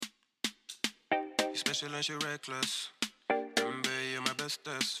especially when she reckless. Remember, you're my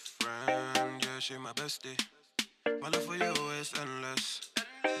bestest friend, yeah, she my bestie. My love for you is endless.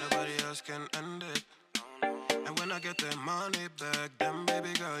 Nobody else can end it. And when I get the money back, then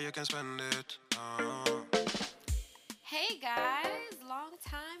baby girl, you can spend it. Hey guys, long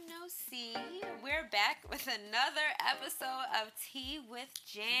time no see. We're back with another episode of Tea with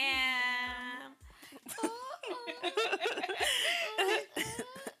Jam.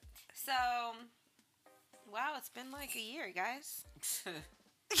 So, wow, it's been like a year, guys.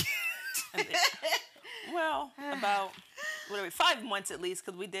 Well, about 5 months at least,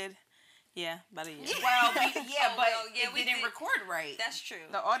 because we did, about a year. Well, Oh, but well, yeah, it we didn't did. record right. That's true.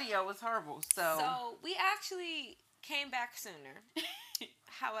 The audio was horrible. So we actually came back sooner.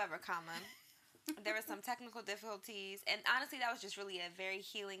 However, there were some technical difficulties, and honestly, that was just really a very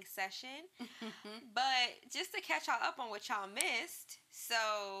healing session. But just to catch y'all up on what y'all missed,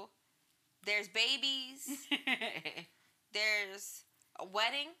 so there's babies, there's a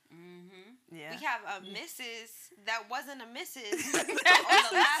wedding. Yeah. We have a Mrs. that wasn't a Mrs. on the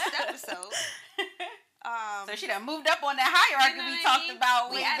last episode. so she done moved up on that hierarchy You know we what I talked mean? about.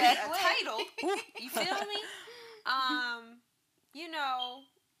 We way added back a when. title. You feel me?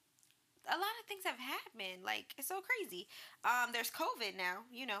 A lot of things have happened. Like, it's so crazy. There's COVID now.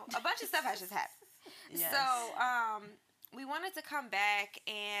 A bunch of stuff has just happened. Yes. So, we wanted to come back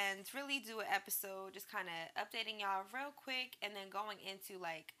and really do an episode, just kind of updating y'all real quick, and then going into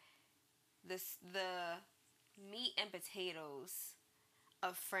like the meat and potatoes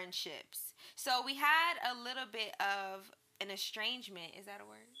of friendships. So we had a little bit of an estrangement. Is that a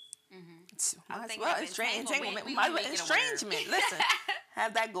word? I'm thinking of entanglement. We can make it a word. Estrangement. Listen,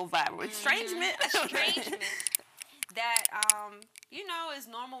 have that go viral. Estrangement. Estrangement. That is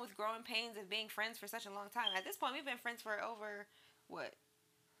normal with growing pains of being friends for such a long time. At this point, we've been friends for over what?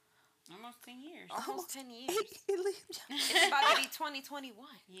 Almost 10 years. Almost 10 years. It's about to be 2021.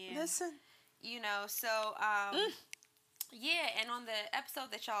 Yeah. Listen. So yeah, and on the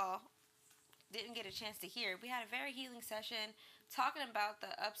episode that y'all didn't get a chance to hear, we had a very healing session talking about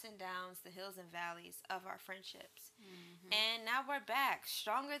the ups and downs, the hills and valleys of our friendships. And now we're back,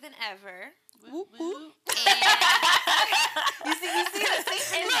 stronger than ever. Whoop, whoop. You see the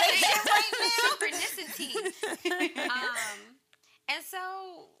synchronization right now? Synchronicity. And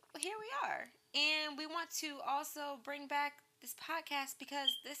so here we are. And we want to also bring back this podcast because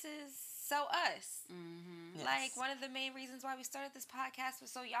this is so us. Yes. Like, one of the main reasons why we started this podcast was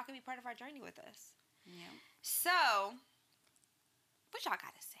so y'all can be part of our journey with us. Yeah. So, what y'all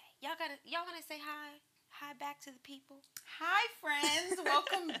gotta say? Y'all wanna say hi? Hi back to the people. Hi, friends.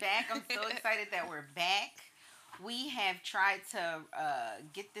 Welcome back. I'm so excited that we're back. We have tried to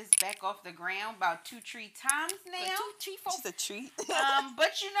get this back off the ground about 2-3 times now. Just a treat.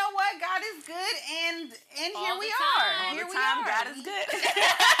 But you know what? God is good, and All here the we time. are. All Here the we time, are. God is good.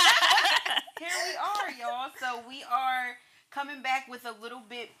 Here we are, y'all. So we are coming back with a little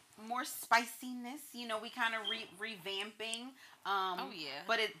bit more spiciness. We kind of revamping. Oh yeah.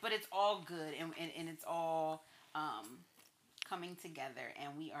 But it's all good, and it's all coming together,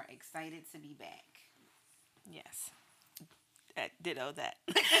 and we are excited to be back. Yes. Ditto that.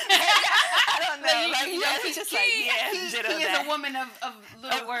 I don't know. He's just like, ditto He that. is a woman of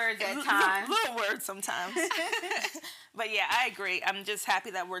little words at times. Little words sometimes. But yeah, I agree. I'm just happy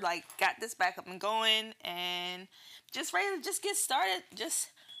that we're got this back up and going and just ready to just get started.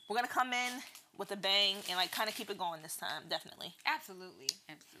 We're going to come in with a bang and kind of keep it going this time. Definitely. Absolutely.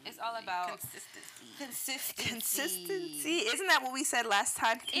 It's all about Consistency. Isn't that what we said last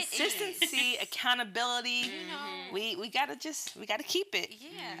time? Consistency, accountability. We gotta keep it.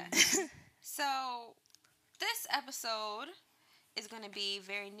 Yeah. So this episode is going to be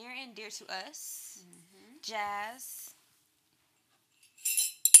very near and dear to us. Jazz.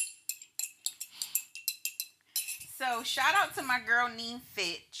 So shout out to my girl Neen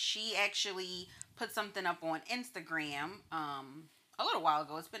Fit. She actually put something up on Instagram a little while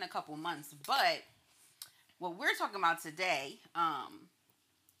ago. It's been a couple months, but what we're talking about today,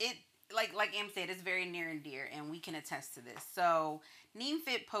 it like Em said, it's very near and dear, and we can attest to this. So Neen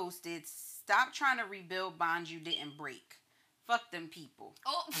Fit posted, "Stop trying to rebuild bonds you didn't break. Fuck them people."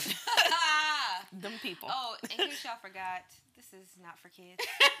 Oh. Them people. Oh, in case y'all forgot, this is not for kids.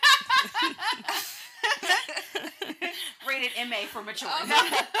 Rated MA for mature.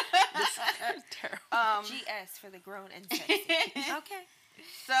 Terrible. GS for the grown and sexy. Okay.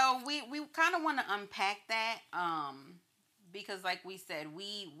 So we kind of want to unpack that because like we said,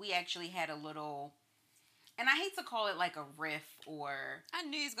 we actually had a little, and I hate to call it like a riff or I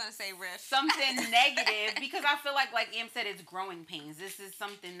knew he was gonna say riff. something negative, because I feel like Am said, it's growing pains. This is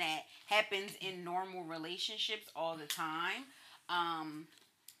something that happens in normal relationships all the time.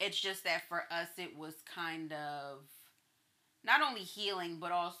 It's just that for us, it was kind of not only healing,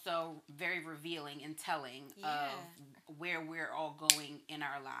 but also very revealing and telling of where we're all going in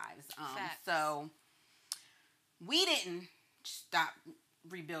our lives. So we didn't stop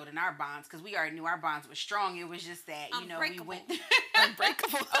rebuilding our bonds because we already knew our bonds were strong. It was just that, you know, we went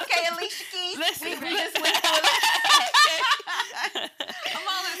Unbreakable. Okay, Alicia Keys. Listen, we just went through I'm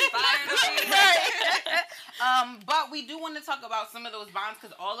all inspired. but we do want to talk about some of those bonds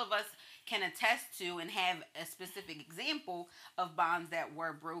because all of us can attest to and have a specific example of bonds that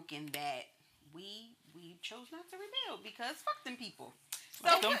were broken that we chose not to rebuild because fuck them people. So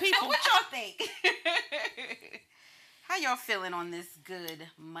Fuck them people. what y'all think? How y'all feeling on this good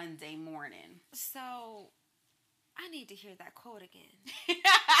Monday morning? So, I need to hear that quote again.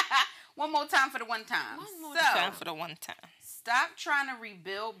 One more time for the one time. One more Time for the one time. Stop trying to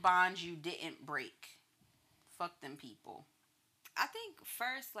rebuild bonds you didn't break. Fuck them people. I think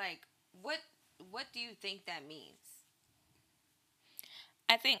first, like, what do you think that means?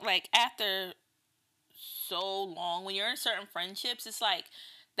 I think like after so long, when you're in certain friendships, it's like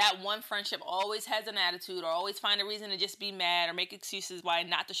that one friendship always has an attitude or always find a reason to just be mad or make excuses why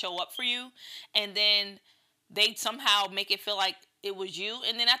not to show up for you. And then they somehow make it feel like it was you.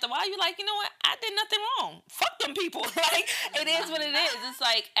 And then after a while, you're like, you know what? I did nothing wrong. Fuck them people. Like, it is what it is. It's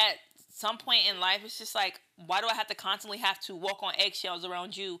like at some point in life, it's just like, why do I have to constantly have to walk on eggshells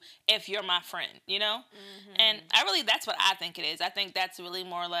around you if you're my friend, you know? Mm-hmm. And that's what I think it is. I think that's really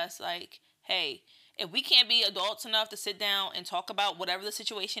more or less like, hey, if we can't be adults enough to sit down and talk about whatever the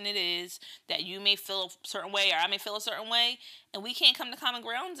situation it is that you may feel a certain way or I may feel a certain way, and we can't come to common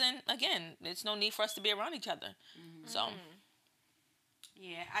grounds, and again, there's no need for us to be around each other. Mm-hmm. So,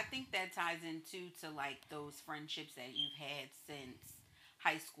 yeah, I think that ties into to like those friendships that you've had since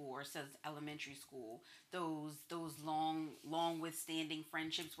high school or since elementary school. Those long withstanding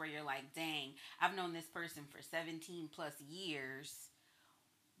friendships where you're like, dang, I've known this person for 17 plus years.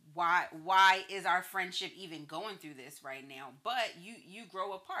 Why is our friendship even going through this right now? But you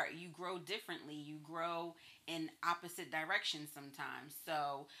grow apart. You grow differently. You grow in opposite directions sometimes.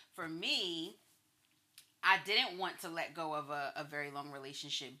 So for me, I didn't want to let go of a very long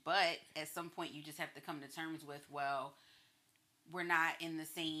relationship. But at some point, you just have to come to terms with, well, we're not in the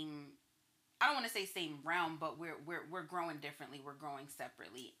same, I don't want to say same realm, but we're growing differently. We're growing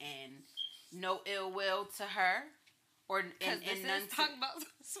separately. And no ill will to her. And none talking about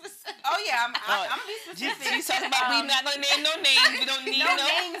specific. Oh yeah, I'm gonna be specific. She's talking about we not gonna name no names. We don't need no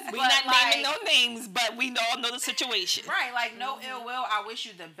names. We not naming no names, but we all know the situation. Right, like no ill will. I wish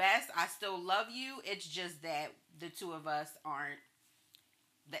you the best. I still love you. It's just that the two of us aren't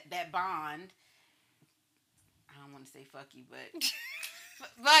that bond. I don't want to say fuck you, but.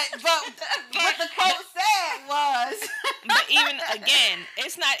 But what the quote said was. But even again,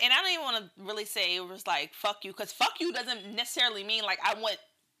 it's not, and I don't even want to really say it was like fuck you, because fuck you doesn't necessarily mean like I want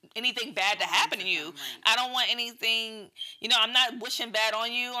anything bad to happen to you. Right. I don't want anything, you know, I'm not wishing bad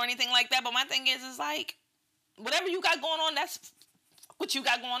on you or anything like that. But my thing is like, whatever you got going on, that's what you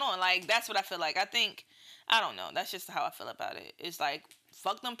got going on. Like, that's what I feel like. I don't know. That's just how I feel about it. It's like,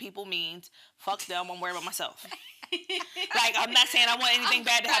 fuck them people means fuck them. I'm worried about myself. Like, I'm not saying I want anything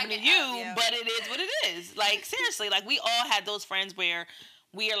bad to happen to you, but it is what it is. Like, seriously, like, we all had those friends where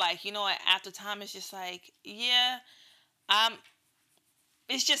we are like, you know what, after time, it's just like, yeah,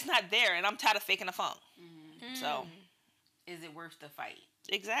 it's just not there, and I'm tired of faking the funk. Mm-hmm. So, is it worth the fight?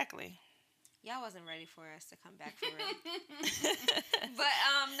 Exactly. Y'all wasn't ready for us to come back for real. But,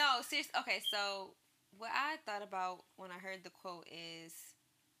 no, seriously, okay, so what I thought about when I heard the quote is,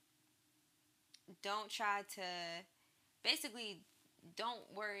 don't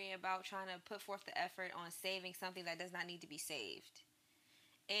worry about trying to put forth the effort on saving something that does not need to be saved.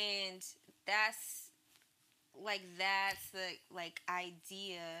 And that's the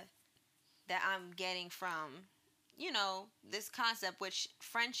idea that I'm getting from, you know, this concept, which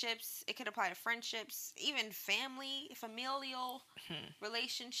friendships, it could apply to friendships, even familial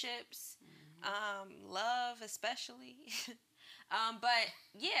relationships, love especially. But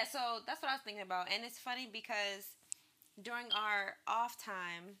yeah, so that's what I was thinking about. And it's funny because during our off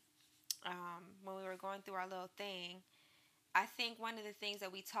time, when we were going through our little thing, I think one of the things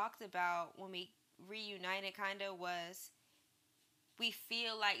that we talked about when we reunited kind of was we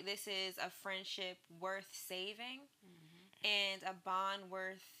feel like this is a friendship worth saving, and a bond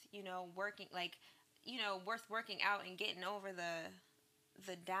worth, worth working out and getting over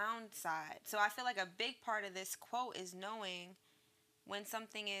the downside. So I feel like a big part of this quote is knowing when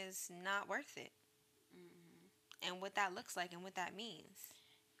something is not worth it. And what that looks like and what that means.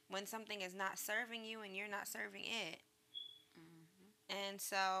 When something is not serving you and you're not serving it. And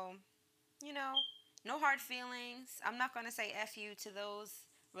so, you know, no hard feelings. I'm not going to say F you to those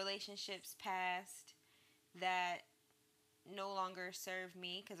relationships past that no longer serve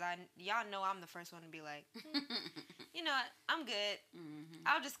me. Because y'all know I'm the first one to be like, you know what, I'm good.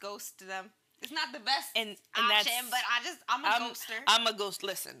 I'll just ghost them. It's not the best and option, but I'm a ghoster. I'm a ghost.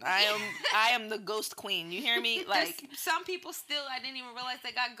 Listen, I am the ghost queen. You hear me? Like some people still, I didn't even realize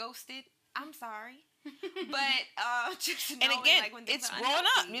they got ghosted. I'm sorry, but just knowing, and again, like, when it's are growing up.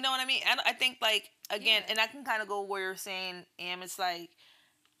 unhealthy. You know what I mean? And I think like again, and I can kind of go where you're saying, it's like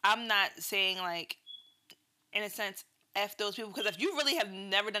I'm not saying like in a sense F those people, because if you really have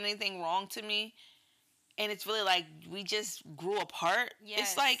never done anything wrong to me. And it's really like we just grew apart. Yes,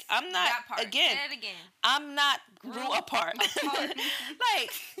 it's like I'm not again. Say it again. I'm not grew apart.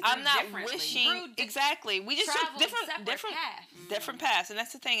 Like I'm not wishing exactly. We just took different paths, and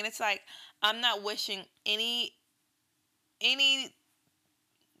that's the thing. And it's like I'm not wishing any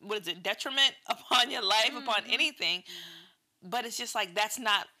what is it, detriment upon your life, upon anything. But it's just like that's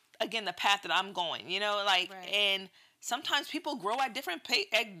not again the path that I'm going. You know, like and. Sometimes people grow at different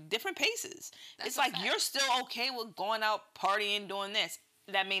paces. It's like you're still okay with going out partying, doing this.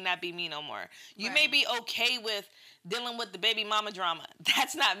 That may not be me no more. You may be okay with dealing with the baby mama drama.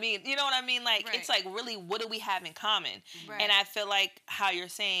 That's not me. You know what I mean? Like it's like really, what do we have in common? And I feel like how you're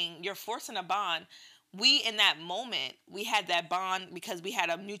saying you're forcing a bond. We in that moment we had that bond because we had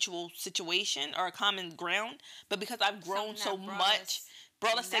a mutual situation or a common ground. But because I've grown so much.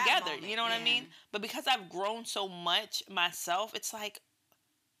 Brought us together, moment, you know what I mean? But because I've grown so much myself, it's like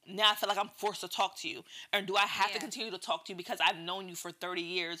now I feel like I'm forced to talk to you. Or do I have to continue to talk to you because I've known you for 30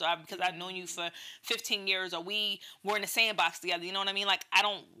 years or because I've known you for 15 years or we were in the sandbox together, you know what I mean? Like I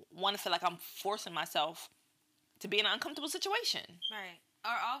don't want to feel like I'm forcing myself to be in an uncomfortable situation. Right.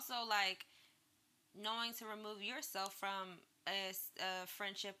 Or also like knowing to remove yourself from a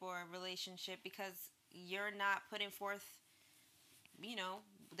friendship or a relationship because you're not putting forth you know,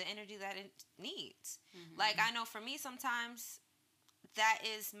 the energy that it needs. Like, I know for me, sometimes that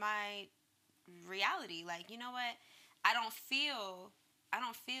is my reality. Like, you know what? I don't feel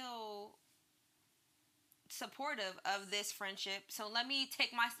supportive of this friendship. So let me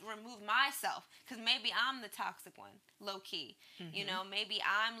remove myself. Because maybe I'm the toxic one, low key. You know, maybe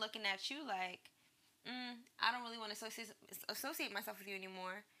I'm looking at you like, I don't really want to associate myself with you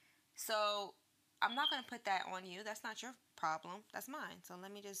anymore. So I'm not going to put that on you. That's not your problem. That's mine. So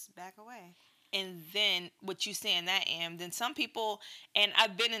let me just back away. And then what you saying that, then some people, and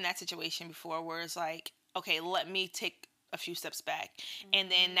I've been in that situation before where it's like, okay, let me take a few steps back. And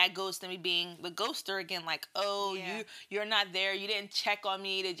then that goes to me being the ghoster again, like, you're not there. You didn't check on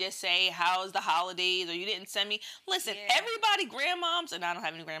me to just say, how's the holidays? Or you didn't send me. Listen, everybody, grandmoms, and I don't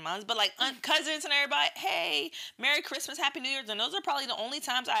have any grandmoms, but like cousins and everybody, hey, Merry Christmas, Happy New Year's. And those are probably the only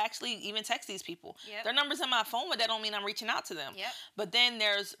times I actually even text these people. Their numbers in my phone, but that don't mean I'm reaching out to them. But then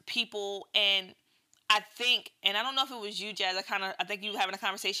there's people, and I think, and I don't know if it was you, Jazz, I think you were having a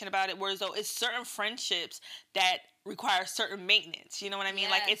conversation about it, whereas though it's certain friendships that require certain maintenance. You know what I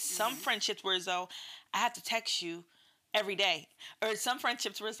mean? Like it's some friendships where though I have to text you every day, or some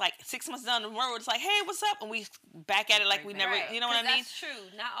friendships where it's like 6 months down the road, it's like, hey, what's up? And we back at it like we never, you know what I mean? That's true.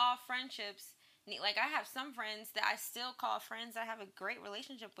 Not all friendships. Like I have some friends that I still call friends that I have a great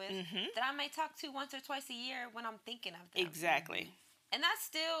relationship with that I may talk to once or twice a year when I'm thinking of them. Exactly. And that's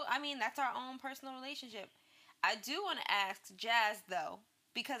still, I mean, that's our own personal relationship. I do want to ask Jazz, though,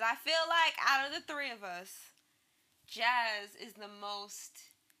 because I feel like out of the three of us, Jazz is the most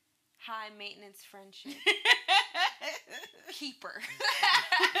high-maintenance friendship keeper.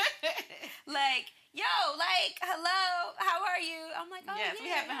 Like, yo, like, hello, how are you? I'm like, oh, yes, we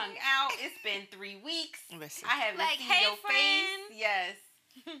haven't hung out. It's been 3 weeks. Listen. I haven't like, seen hey, your friend. face. Yes.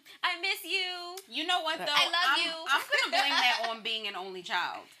 I miss you. You know what, though? I love you. I'm going to blame that on being an only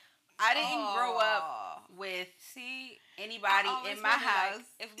child. I didn't grow up with anybody in my house.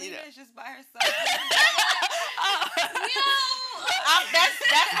 Like, if Lena's just by herself.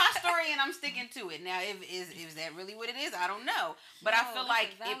 That's my story, and I'm sticking to it. Now, is that really what it is? I don't know. But I feel like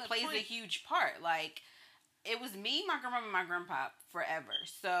it plays a huge part. Like, it was me, my grandma, and my grandpa forever.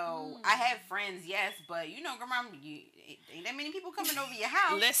 So I had friends, yes, but you know, grandma, ain't that many people coming over your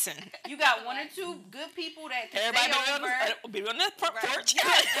house. Listen, you got one or two good people that can everybody stay over. be on the front porch.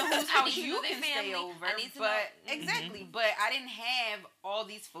 And whose house need to you know their can stay family. over. I need to But know. exactly, but I didn't have all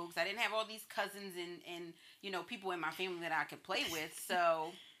these folks. I didn't have all these cousins and you know people in my family that I could play with.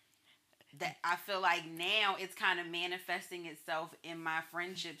 So that I feel like now it's kind of manifesting itself in my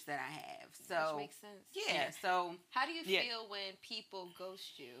friendships that I have. So Which makes sense. yeah. So How do you Yeah. feel when people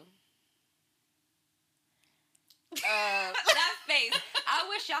ghost you? That face. I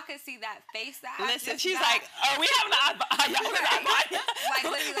wish y'all could see that face. That I Listen, just she's got. like, are we having an Like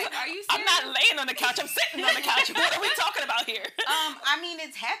literally, like, are you serious? I'm not laying on the couch. I'm sitting on the couch. What are we talking about here? I mean,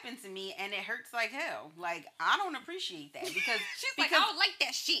 it's happened to me, and it hurts like hell. Like I don't appreciate that because She's like, I don't like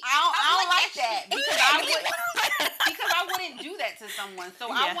that shit. I don't like that because I Exactly. would because I wouldn't do that to someone. So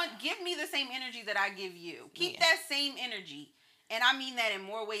Yeah. give me the same energy that I give you. Keep Yeah. that same energy, and I mean that in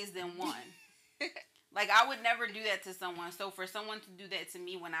more ways than one. Like I would never do that to someone. So for someone to do that to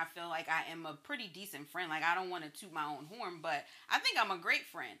me when I feel like I am a pretty decent friend, like I don't want to toot my own horn, but I think I'm a great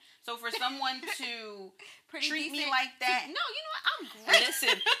friend. So for someone to Pretty treat me decent. like that, No, you know what? I'm great.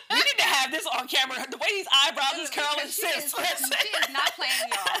 Listen, we need to have this on camera. The way these eyebrows is curling, She sis. she is not playing,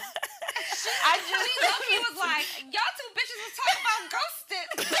 y'all. I just He was like, y'all two bitches was talking about ghosted.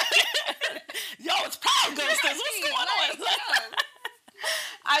 Yo, it's proud ghosters. What's going on?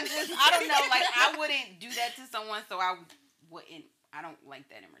 I don't know. Like, I wouldn't do that to someone, so I don't like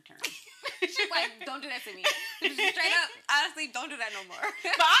that in return. She's like, don't do that to me. Straight up, honestly, don't do that no more.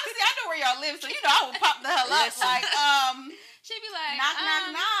 But honestly, I know where y'all live, so you know I would pop the hell up. Listen. Like, She'd be like, knock,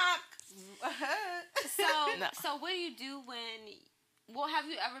 knock. No. So what do you do when? Well, have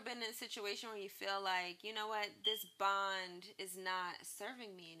you ever been in a situation where you feel like, you know what, this bond is not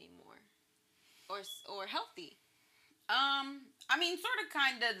serving me anymore, or healthy? I mean, sort of,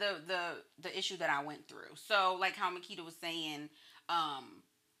 kind of the issue that I went through. So, like how Makita was saying,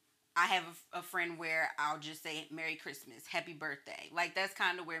 I have a friend where I'll just say Merry Christmas, Happy Birthday. Like that's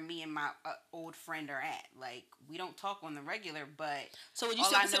kind of where me and my old friend are at. Like we don't talk on the regular, but So would you all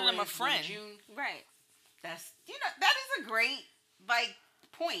still I consider know them a is when friend? June, Right. that's that is a great like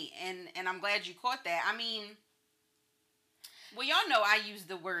point, and I'm glad you caught that. I mean. Well, y'all know I use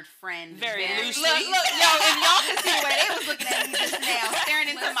the word friend Very loosely. Look, yo, if y'all could see the way they was looking at me just now, staring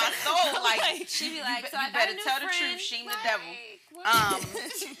into my soul, like She'd be like, so you I got better a new tell the friend. truth, shame the Like, devil. what?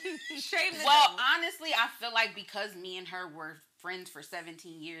 Shame the Well, devil. honestly, I feel like because me and her were friends for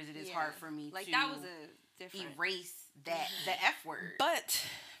 17 years, it is Yeah. hard for me Like to that was a different. erase that the F word. But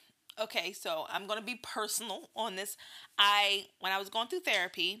okay, so I'm gonna be personal on this. When I was going through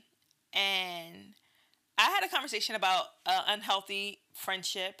therapy, and I had a conversation about unhealthy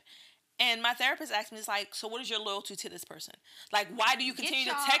friendship, and my therapist asked me, "It's like, so what is your loyalty to this person? Like, why do you continue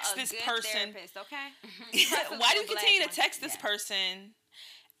Get to y'all text a this good person? therapist, okay? Why do you Black continue to one. text this Yeah. person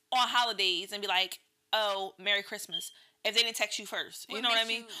on holidays and be like, oh, Merry Christmas, if they didn't text you first? You What know what I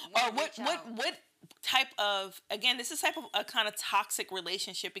makes mean? you Or wanna what reach out? what type of, again, this is type of a kind of toxic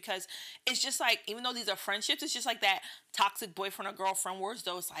relationship, because it's just like, even though these are friendships, it's just like that toxic boyfriend or girlfriend words,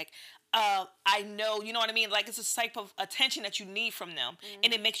 though. It's like, I know, you know what I mean? Like, it's a type of attention that you need from them,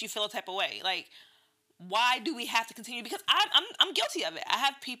 and it makes you feel a type of way. Like, why do we have to continue? Because I'm guilty of it. I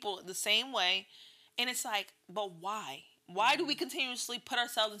have people the same way, and it's like, but why? Why do we continuously put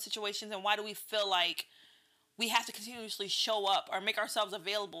ourselves in situations, and why do we feel like we have to continuously show up or make ourselves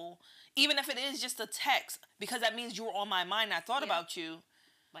available, even if it is just a text, because that means you were on my mind and I thought about you.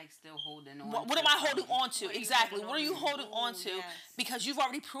 Like still holding on. What to am I something. holding on to? What are you Exactly. holding What are on you to? holding on Ooh, to? yes. Because you've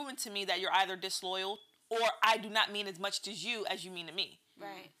already proven to me that you're either disloyal, or I do not mean as much to you as you mean to me.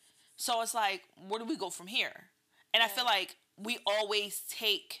 Right. So it's like, where do we go from here? And I feel like we always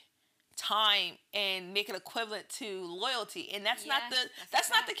take time and make it equivalent to loyalty, and that's not Yes, the that's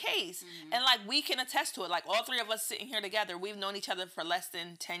a not the fact. case. And like, we can attest to it. Like, all three of us sitting here together, we've known each other for less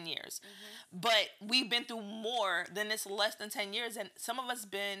than 10 years, but we've been through more than this less than 10 years, and some of us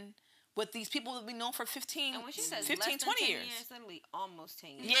been with these people that we've known for 15, And when she says 15, less than 20 10 years. it's literally almost 10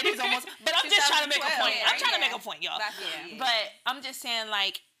 years. Yeah, it is almost. But I'm just trying to make a 2012, point. I'm trying to yeah. make a point, y'all. Yeah. But I'm just saying,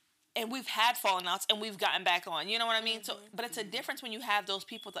 like, and we've had falling outs and we've gotten back on. You know what I mean? So, but it's a difference when you have those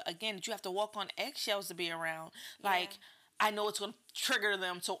people that, again, that you have to walk on eggshells to be around. Like, I know it's going to trigger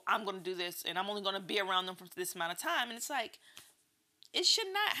them, so I'm going to do this, and I'm only going to be around them for this amount of time. And it's like, it should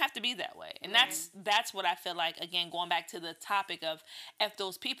not have to be that way. And that's what I feel like, again, going back to the topic of F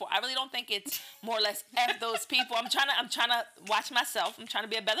those people. I really don't think it's more or less F those people. I'm trying to watch myself. I'm trying to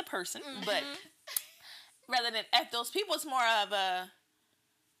be a better person. But rather than F those people, it's more of a,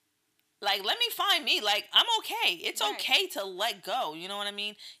 Like, let me find me. Like, I'm okay. It's Right. okay to let go. You know what I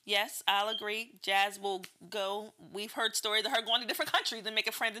mean? Yes, I'll agree. Jazz will go. We've heard stories of her going to different countries and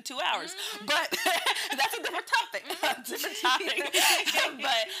making friends in 2 hours. But that's a different topic. Different topic.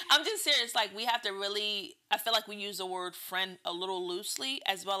 But I'm just serious. Like, we have to really, I feel like we use the word friend a little loosely,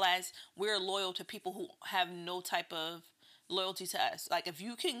 as well as we're loyal to people who have no type of loyalty to us. Like, if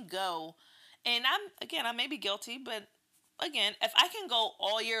you can go, and I may be guilty, but again, if I can go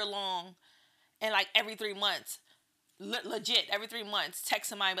all year long and like every 3 months, legit every 3 months, text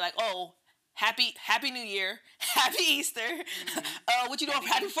somebody and be like, oh, happy New Year, happy Easter, what you doing?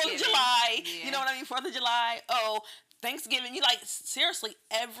 Happy 4th of July, Yeah. you know what I mean? 4th of July, oh, Thanksgiving. You like, seriously,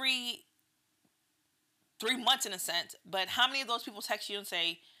 every 3 months in a sense. But how many of those people text you and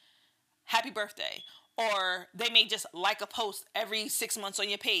say, happy birthday? Or they may just like a post every 6 months on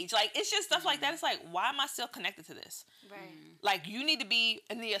your page. Like, it's just stuff like that. It's like, why am I still connected to this? Right. Like, you need to be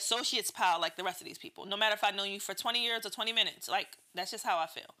in the associates pile like the rest of these people. No matter if I know you for 20 years or 20 minutes. Like, that's just how I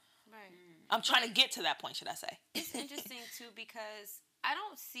feel. Right. I'm trying to get to that point, should I say. It's interesting too because I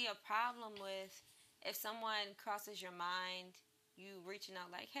don't see a problem with if someone crosses your mind, you reaching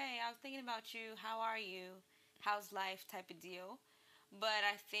out like, hey, I was thinking about you. How are you? How's life? Type of deal. But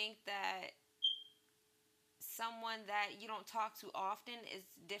I think that someone that you don't talk to often is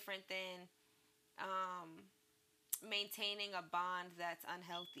different than maintaining a bond that's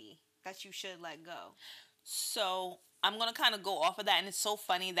unhealthy that you should let go. So I'm going to kind of go off of that. And it's so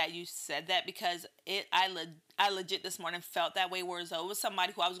funny that you said that because I legit this morning felt that way, whereas though it was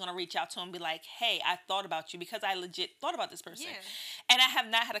somebody who I was going to reach out to and be like, hey, I thought about you because I legit thought about this person. Yeah. And I have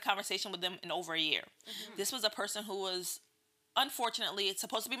not had a conversation with them in over a year. Mm-hmm. This was a person who was, unfortunately, it's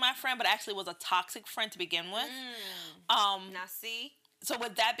supposed to be my friend, but actually was a toxic friend to begin with. Now see? So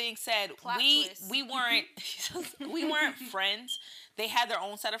with that being said, Plot we twist. we weren't friends. They had their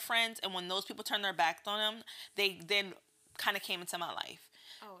own set of friends, and when those people turned their backs on them, they then kind of came into my life.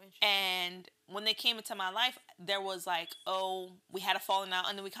 Oh, interesting. And when they came into my life, there was like, oh, we had a falling out,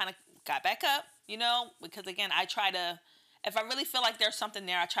 and then we kind of got back up, you know, because again, I try to, if I really feel like there's something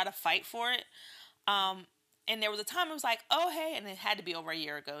there, I try to fight for it. And there was a time it was like, oh, hey, and it had to be over a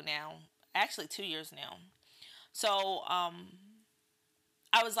year ago now, actually 2 years now. So,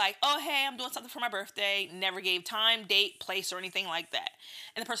 I was like, oh, hey, I'm doing something for my birthday. Never gave time, date, place, or anything like that.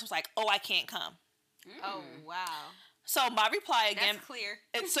 And the person was like, oh, I can't come. Oh, wow. So my reply again. That's clear.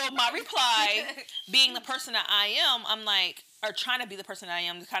 And so my reply, being the person that I am, I'm like, or trying to be the person that I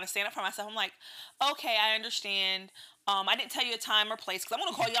am to kind of stand up for myself. I'm like, okay, I understand. I didn't tell you a time or place because I'm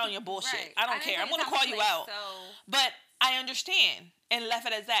going to call you out on your bullshit. Right. I don't care. I'm going to call you out. But I understand. And left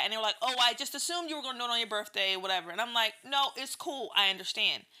it as that. And they were like, oh, I just assumed you were going to do it on your birthday or whatever. And I'm like, no, it's cool. I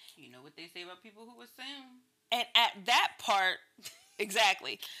understand. You know what they say about people who assume. And at that part,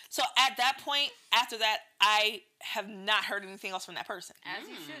 exactly. So at that point, after that, I have not heard anything else from that person. As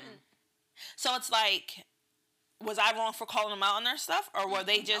you shouldn't. So it's like, was I wrong for calling them out on their stuff? Or were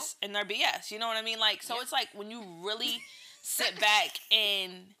they just in their BS? You know what I mean? Like, so it's like when you really sit back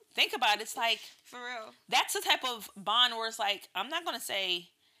and think about it, it's like, for real. That's the type of bond where it's like, I'm not going to say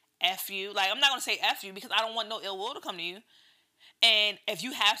F you. Like, I'm not going to say F you because I don't want no ill will to come to you. And if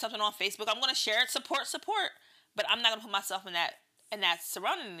you have something on Facebook, I'm going to share it, support. But I'm not going to put myself in that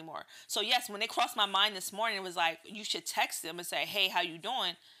surrounding anymore. So yes, when it crossed my mind this morning, it was like, you should text them and say, hey, how you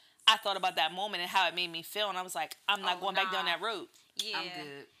doing? I thought about that moment and how it made me feel. And I was like, I'm not going back down that road. Yeah. I'm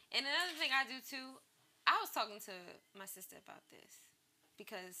good. And another thing I do too, I was talking to my sister about this.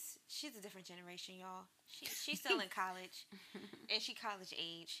 Because she's a different generation, y'all. She's still in college, and she college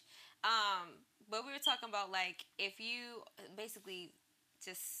age. But we were talking about, like, if you basically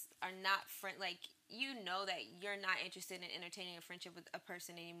just are not like, you know that you're not interested in entertaining a friendship with a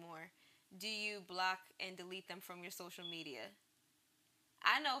person anymore, do you block and delete them from your social media?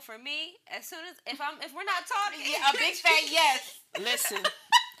 I know for me, as soon as, if we're not talking. Yeah, a big fat yes. Listen.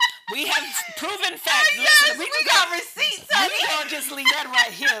 We have proven facts. Yes, listen, we got receipts, honey. We don't just leave that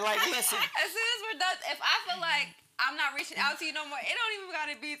right here. Like, listen. As soon as we're done, if I feel like I'm not reaching out to you no more, it don't even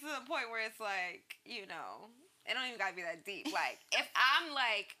gotta be to the point where it's like, you know, it don't even gotta be that deep. Like, if I'm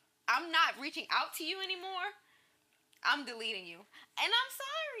like, I'm not reaching out to you anymore, I'm deleting you. And I'm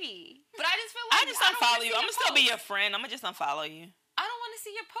sorry. But I just feel like I just unfollow you. I'm gonna still be your friend. I'm gonna just unfollow you. I don't want to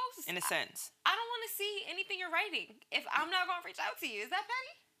see your posts. In a sense. I don't want to see anything you're writing if I'm not gonna reach out to you. Is that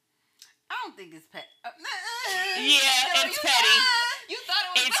petty? I don't think it's petty. Yeah, it's petty. You thought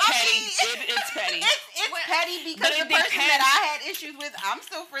it was It's petty. It's petty. It's petty because the person that I had issues with, I'm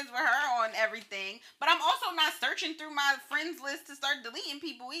still friends with her on everything. But I'm also not searching through my friends list to start deleting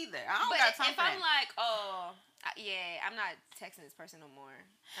people either. I don't got time for that. If I'm like, oh, Yeah, I'm not texting this person no more.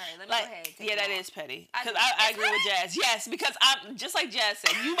 All right, let me Like, go ahead. And take yeah, it that off. is petty. I Because do. I It's agree with Jazz. Yes, because I'm just like Jazz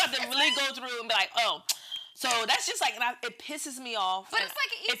said. You about to really go through and be like, oh. So that's just like, it pisses me off. But and it's like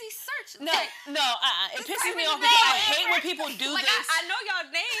an easy search. No, Like, it pisses me type off in because the I name. hate when people do like this. I know y'all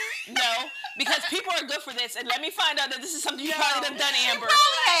names. No, because people are good for this. And let me find out that this is something you probably done, Amber.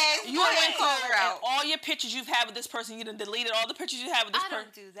 Probably has. You Go went ahead, through call her and out. all your pictures you've had with this person, you done deleted all the pictures you have with this I person.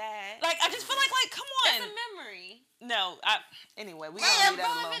 don't do that. Like, I just feel like, come That's a on. memory. No, anyway, we Yeah, gonna leave that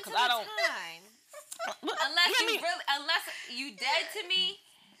Relevant alone to because the I don't. time. Look, Unless you dead to me.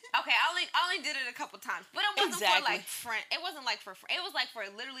 Okay, I only did it a couple times, but it wasn't for like friend. It wasn't like for friend. It was like for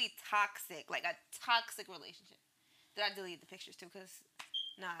literally toxic, like a toxic relationship. Did I delete the pictures too? Cause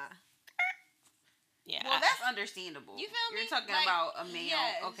nah. Yeah. Well, that's understandable. You feel me? You're talking Like, about a male.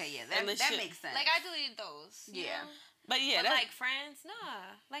 yes. Okay, yeah, that makes sense. Like I deleted those. you Yeah. know? But yeah, But that, like friends,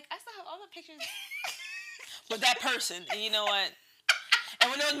 nah. Like I still have all the pictures. with that person, and you know what? And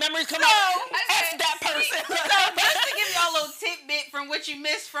when those memories come So, up, I F that person. So just to give y'all a little tidbit from what you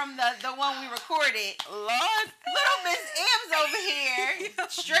missed from the one we recorded, Lord, little Miss M's over here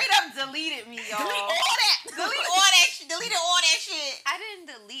straight up deleted me, y'all. delete all that. Deleted all that shit. Deleted all that shit. I didn't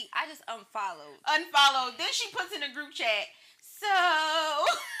delete. I just unfollowed. Unfollowed. Then she puts in a group chat. So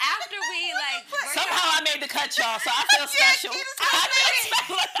After we like worked Somehow I made the cut, y'all, so I feel special. it is I feel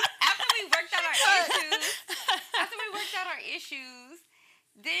special. after we worked out our issues,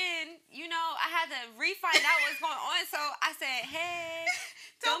 then I had to re-find out what's going on. So I said, "Hey,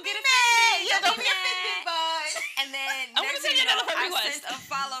 don't get offended. Yeah, don't be offended, bud. And then I'm gonna next send thing you another friend I request. sent a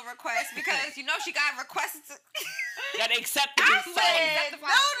follow request because she got requested to. Gotta accept it. I So, said,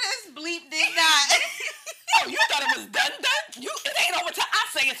 no, this bleep did not. oh, you thought it was done? It ain't over till I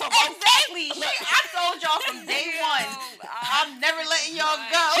say it. So Exactly. Look. I told y'all from day one. I'm never letting y'all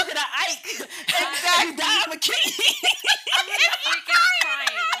go. Look at that Ike. Exactly. You die, I'm a king. I'm freaking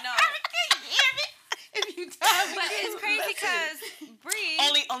crying. No, If you die, but it's crazy because Bree.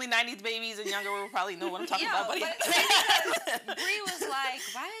 only 90s babies and younger will probably know what I'm talking about. But but it's crazy because Bree was like,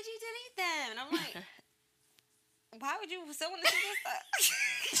 "Why did you delete them?" And I'm like, "Why would you someone to do this stuff?"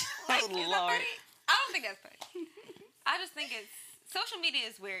 Oh, is that Lord. petty? I don't think that's petty. I just think it's social media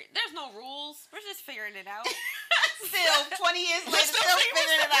is weird. There's no rules. We're just figuring it out. still 20 years We're later, still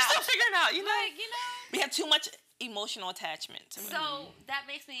figuring it we're out. still figuring it out. Like We have too much emotional attachment to it. So that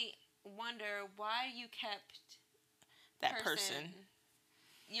makes me wonder why you kept That person.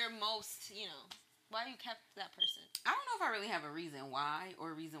 your most, why you kept that person. I don't know if I really have a reason why, or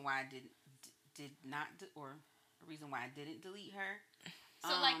a reason why I did not, or a reason why I didn't delete her.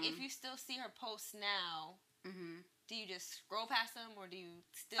 So like, if you still see her posts now, Mm-hmm. do you just scroll past them, or do you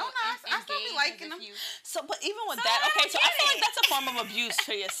still? Oh, no, I still be engage liking as if them. So, but even with So that, I okay, don't so I get feel like it. that's a form of abuse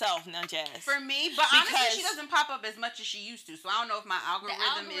for yourself, now, Jazz. For me, but honestly, Because- she doesn't pop up as much as she used to. So I don't know if my The algorithm,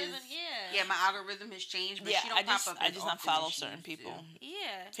 algorithm, is. yeah. Yeah, my algorithm has changed, but Yeah, she don't I pop up. I as just not often follow as she certain used to. people,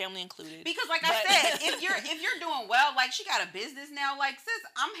 Yeah. family included. Because, like But- I said, if you're doing well, like she got a business now, like sis,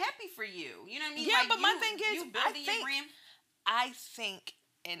 I'm happy for you. You know what I mean? Yeah, like, but my thing is, you building your brand. I think,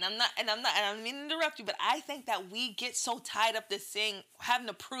 and I don't mean to interrupt you, but I think that we get so tied up this thing, having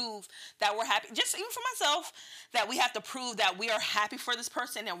to prove that we're happy. Just even for myself, that we have to prove that we are happy for this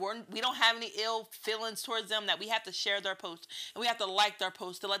person, and we don't have any ill feelings towards them. That we have to share their post, and we have to like their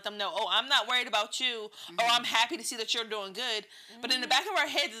post to let them know, oh, I'm not worried about you, or I'm happy to see that you're doing good. But in the back of our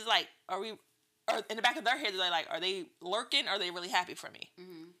heads is like, or in the back of their heads, they're like, are they lurking? Or are they really happy for me?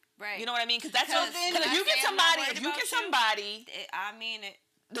 Right. You know what I mean? Because that's Because because when if you I get say I'm not somebody, worried if you about get you, somebody I mean it.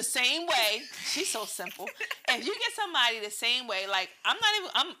 the same way, she's so simple. If you get somebody the same way, like I'm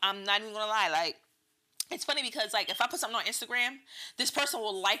not even gonna lie, like it's funny because like if I put something on Instagram, this person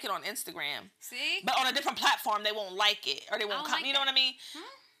will like it on Instagram, See? but on a different platform they won't like it or they won't don't comment. like You know that. what I mean?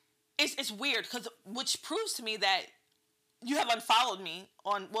 It's weird because which proves to me that you have unfollowed me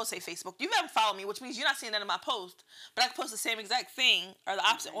on, we'll say Facebook. You haven't followed me, which means you're not seeing that in my post. But I can post the same exact thing or the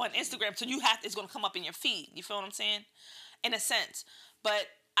opposite on Instagram, so it's going to come up in your feed. You feel what I'm saying? In a sense. But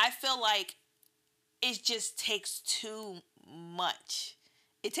I feel like it just takes too much.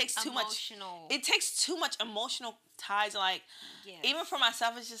 It takes too much. It takes too much emotional ties. Like, Yes. even for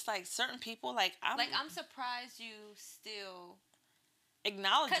myself, it's just like certain people, like I'm surprised you still,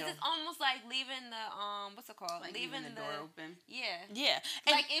 acknowledge because them. it's almost like leaving the what's it called? Like leaving the door open. Yeah. Yeah.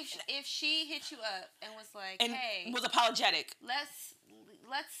 And, Like if she hit you up and was like, and hey, was apologetic.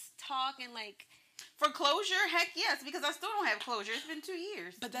 let's talk and like For closure, heck yes, because I still don't have closure. It's been 2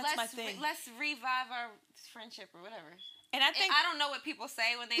 years. But that's my thing. let's revive our friendship or whatever. And I think I don't know what people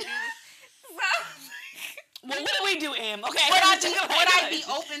say when they do this. So, Well, what do we do, Em? Okay. Would I be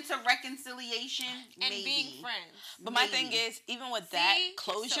open to reconciliation and maybe. being friends? But my thing is, even with that See?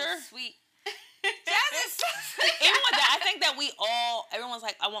 closure, So sweet. Jazz is so sweet. even with that, I think that everyone's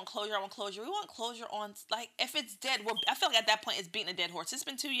like, I want closure. We want closure on, like, if it's dead, I feel like at that point it's beating a dead horse. It's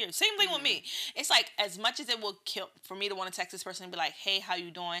been 2 years. Same thing with me. It's like, as much as it will kill for me to want to text this person and be like, hey, how you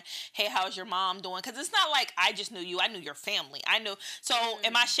doing? Hey, how's your mom doing? Because it's not like I just knew you. I knew your family. I knew. So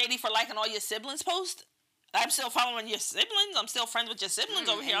am I shady for liking all your siblings' posts? I'm still following your siblings. I'm still friends with your siblings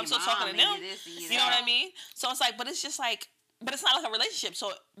over here. I'm still talking to them. You know what I mean? So it's like, but it's just like, but it's not like a relationship.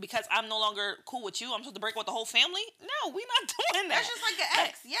 So because I'm no longer cool with you, I'm supposed to break with the whole family? No, we're not doing that. That's just like an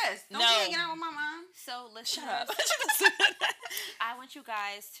ex. Yes. Don't be hanging out with my mom. So listeners, Shut up. I want you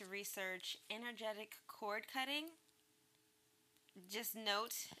guys to research energetic cord cutting. Just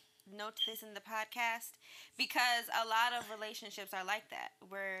note this in the podcast, because a lot of relationships are like that,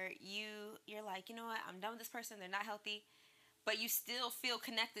 where you're like, you know what, I'm done with this person, they're not healthy, but you still feel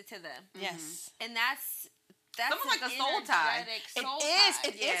connected to them. Yes. And that's almost like a soul tie.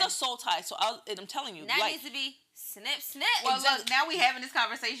 It is a soul tie. So I'm telling you, that like, needs to be snip. Well, look, now we having this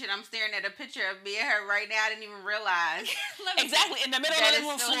conversation. I'm staring at a picture of me and her right now. I didn't even realize. Exactly, in the middle of the living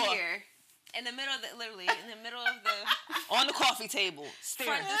room floor. Here. In the middle of the On the coffee table.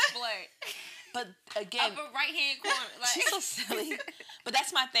 front display. But again, upper right hand corner. Like, she's so silly. But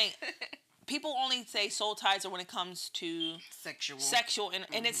that's my thing. People only say soul ties are when it comes to sexual,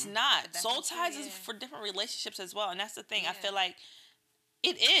 and it's not. Soul ties is for different relationships as well, and that's the thing. I feel like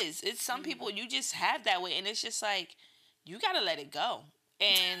it is. It's some people you just have that way, and it's just like you gotta let it go.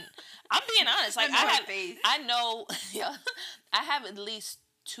 And I'm being honest. Like I know, I have at least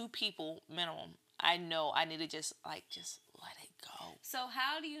 2 people minimum. I know I need to just let it go. So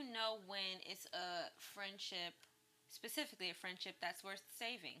how do you know when it's a friendship, specifically a friendship that's worth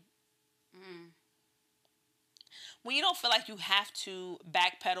saving? When you don't feel like you have to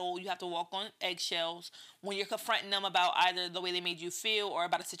backpedal, you have to walk on eggshells when you're confronting them about either the way they made you feel or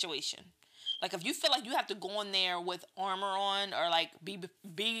about a situation. Like if you feel like you have to go in there with armor on or like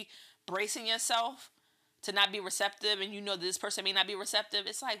be bracing yourself to not be receptive, and you know this person may not be receptive,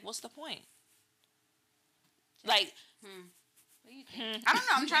 it's like, what's the point? Like, What do you think? I don't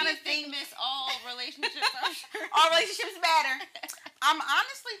know. I'm trying to think. Miss all relationships. I'm sure. All relationships matter. I'm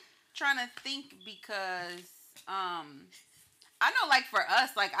honestly trying to think because I know, like for us,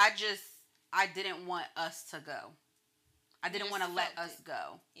 like I didn't want us to go. I didn't want to let us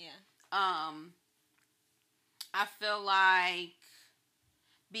go. Yeah. I feel like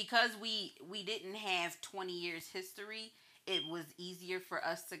because we didn't have 20 years history, it was easier for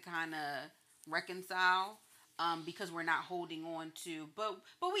us to kind of reconcile. Because we're not holding on to, but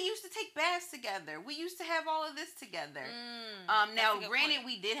we used to take baths together. We used to have all of this together. Now, granted,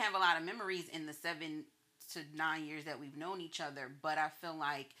 we did have a lot of memories in the 7 to 9 years that we've known each other, but I feel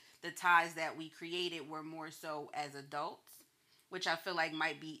like the ties that we created were more so as adults, which I feel like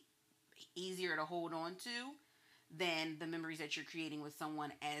might be easier to hold on to than the memories that you're creating with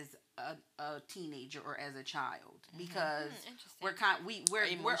someone as a teenager or as a child, because we're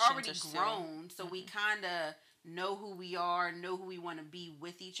already grown, so we kind of know who we are, know who we want to be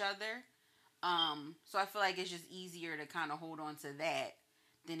with each other. So I feel like it's just easier to kind of hold on to that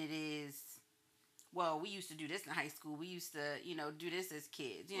than it is. Well, we used to do this in high school. We used to, do this as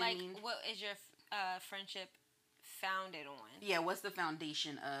kids. You know what I mean? What is your friendship founded on? Yeah, what's the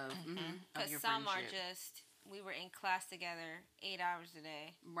foundation of your some friendship? are just, we were in class together 8 hours a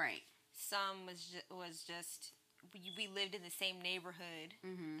day. Right. Some was just we lived in the same neighborhood,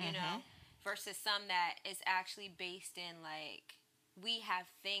 you know, versus some that is actually based in like we have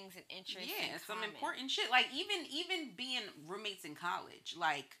things and interests. Yeah, some important shit. Like even being roommates in college,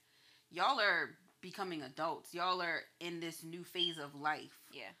 like y'all are becoming adults. Y'all are in this new phase of life.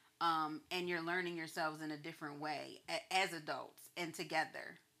 Yeah. And you're learning yourselves in a different way as adults and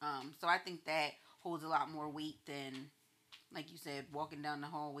together. So I think that holds a lot more weight than, like you said, walking down the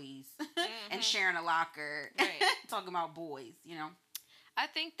hallways and sharing a locker, talking about boys, I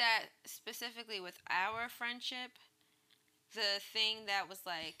think that specifically with our friendship, the thing that was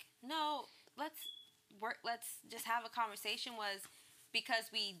like, no, let's just have a conversation was because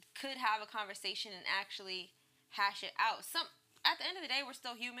we could have a conversation and actually hash it out. At the end of the day, we're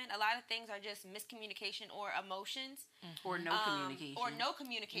still human. A lot of things are just miscommunication or emotions. Or no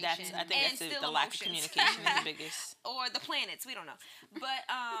communication. I think that's the lack of communication is the biggest. Or the planets. We don't know. But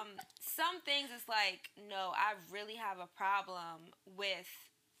some things it's like, no, I really have a problem with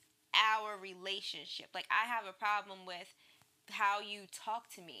our relationship. Like, I have a problem with how you talk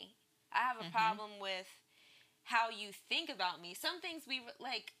to me. I have a problem with how you think about me. Some things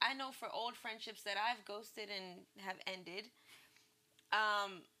like, I know for old friendships that I've ghosted and have ended,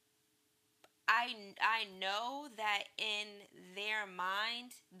 I know that in their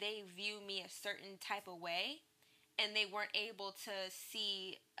mind they view me a certain type of way, and they weren't able to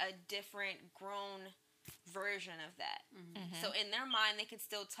see a different grown version of that. So in their mind, they could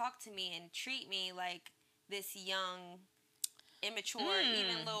still talk to me and treat me like this young, immature,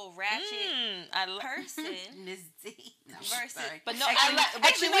 even little ratchet person. Miss D. No, Versus- sorry. But no,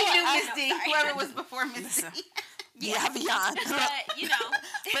 actually, we knew Miss know, D. sorry. Whoever was before Miss D. Yeah, beyond. But you know,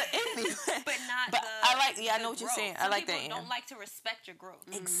 But anyway, but not but the. I like. Yeah, I the know what you're growth. saying. I Some like that. people Yeah. don't like to respect your growth.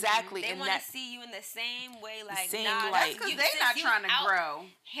 Exactly, They and want that. to see you in the same way, like same nah, light. Because you- they since not you trying to out grow.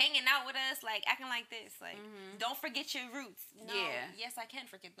 hanging out with us, like acting like this, like don't forget your roots. No, Yeah. yes, I can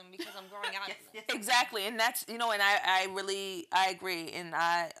forget them because I'm growing out Yes, of them. yes. Exactly, and that's and I really agree, and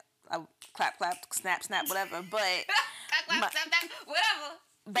I clap snap whatever, but Whatever.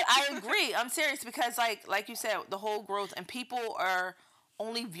 but I agree. I'm serious because like you said, the whole growth and people are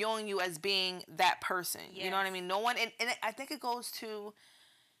only viewing you as being that person. You know what I Yes. mean? No one, and I think it goes to.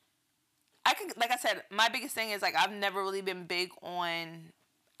 Like I said, my biggest thing is like I've never really been big on.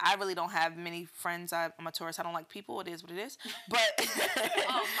 I really don't have many friends. I'm a tourist. I don't like people. It is what it is. But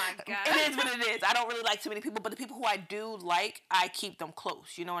Oh my god. it is what it is. I don't really like too many people, but the people who I do like, I keep them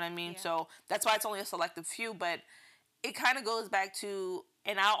close. You know what I mean? Yeah. So that's why it's only a selective few. But it kind of goes back to,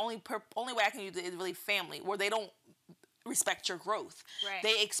 and I only way I can use it is really family, where they don't respect your growth. Right.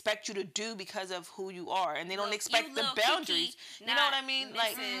 They expect you to do because of who you are, and they don't Look, expect you the little boundaries. Kiki, You know what I mean? not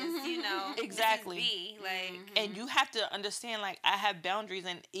Like, Mrs., you know, Exactly. Mrs. B, like, and you have to understand, like, I have boundaries,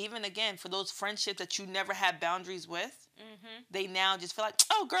 and even again, for those friendships that you never had boundaries with, they now just feel like,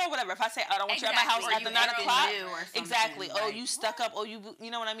 oh, girl, whatever. If I say I don't want you at my house Exactly. Or after you 9 acting o'clock, new or something, exactly. Oh, like, you stuck up. Oh, you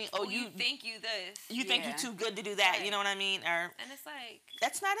know what I mean? Oh, you think you this, you think Yeah. you're too good to do that. You Right. know what I mean? Or and it's like,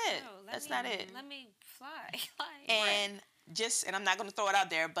 that's not it. no, That's not it. Let me fly. Like, And and I'm not going to throw it out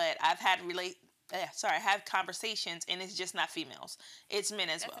there, but I've had I have conversations, and it's just not females. It's men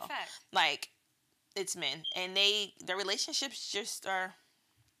as that's well. a fact. Like, it's men, and their relationships just are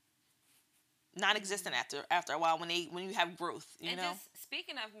non-existent after a while when you have growth. You And know. just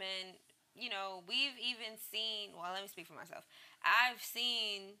speaking of men, you know, we've even seen. Well, let me speak for myself. I've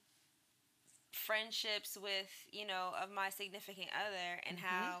seen friendships with, you know, of my significant other, and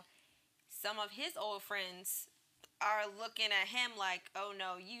how some of his old friends are looking at him like, oh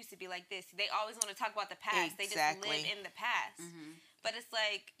no, you used to be like this. They always want to talk about the past. They just Exactly. live in the past. But it's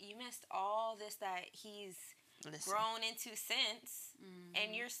like, you missed all this that he's Listen, grown into since,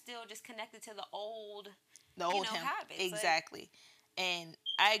 and you're still just connected to the old. the old know, him. habits, like- Exactly. And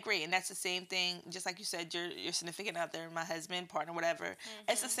I agree, and that's the same thing. Just like you said, your significant other, my husband, partner, whatever.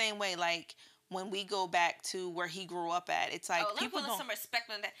 It's the same way. Like when we go back to where he grew up at, it's like Oh, let me people put don't. some respect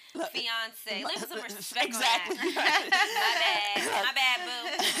on that. Look, Fiance. Let me put some respect exactly. on that. My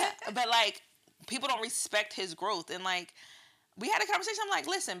bad, boo. But like people don't respect his growth, and like we had a conversation. I'm like,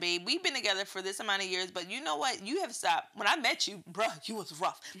 listen, babe, we've been together for this amount of years, but you know what? You have stopped. When I met you, bruh, you was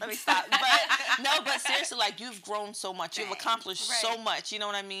rough. Let me stop. But seriously, like you've grown so much. You've accomplished so much. You know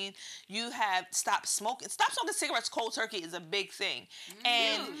what I mean? You have stopped smoking. Stop smoking cigarettes cold turkey is a big thing.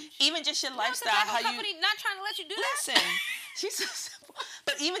 And Huge. even just your You know, lifestyle, tobacco how you company not trying to let you do that. listen. She's so simple.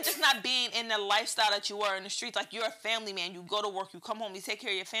 But even just not being in the lifestyle that you are in the streets, like you're a family man. You go to work, you come home, you take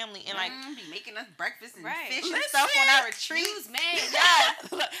care of your family, and like Be making us breakfast and Right. fish and Listen. stuff on our retreat. Use man.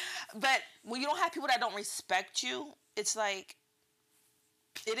 yeah. But when you don't have people that don't respect you, it's like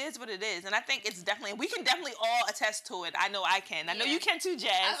it is what it is. And I think it's definitely, we can definitely all attest to it. I know I can. I know Yeah. you can too,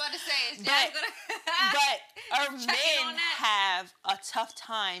 Jazz. I was about to say, is But- Jazz gonna? But our Check in on men that. have a tough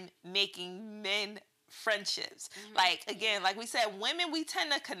time making men friendships. Like again, like we said, women, we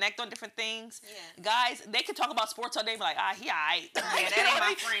tend to connect on different things. Yeah. Guys, they can talk about sports all day and be like, he alright. that You know ain't what my I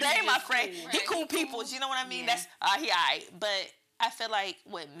mean? friend, That he ain't my just friend. cool. He Right, cool he people. cool. You know what I mean? Yeah. That's he alright. But I feel like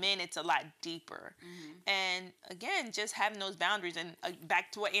with men, it's a lot deeper. And again, just having those boundaries, and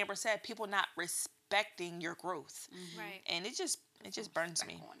back to what Amber said, people not respecting your growth, Right. and it just burns Back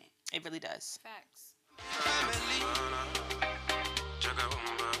me. on it. It really does. Facts.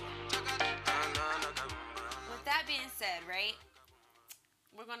 With that being said, right,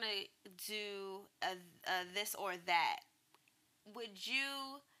 we're gonna do a this or that. Which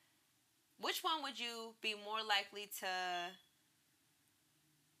one would you be more likely to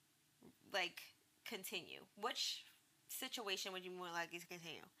like continue? Which situation would you be more likely to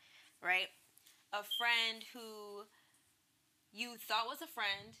continue? Right, a friend who you thought was a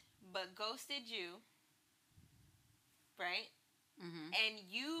friend but ghosted you. Right. and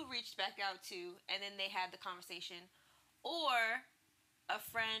you reached back out to, and then they had the conversation, or a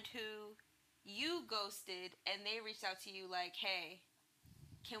friend who you ghosted and they reached out to you like, hey,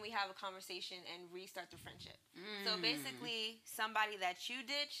 can we have a conversation and restart the friendship? So basically, somebody that you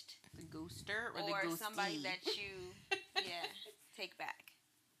ditched, the ghoster or the ghostee, somebody that you take back.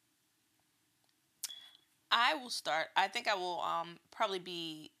 I will start. I think I will probably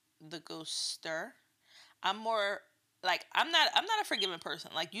be the ghoster. I'm more like I'm not a forgiving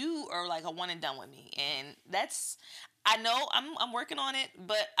person. Like you are like a one and done with me, and that's I know I'm working on it,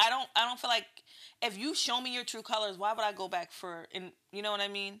 but I don't feel like if you show me your true colors, why would I go back for? And you know what I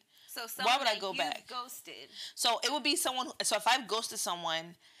mean? So why would I go back? Ghosted. So it would be someone. So if I've ghosted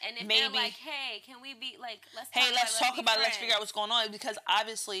someone, and if maybe, they're like, "Hey, can we be like, let's talk about it. Let's figure out what's going on," because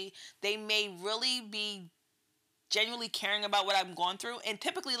obviously they may really be genuinely caring about what I'm going through. And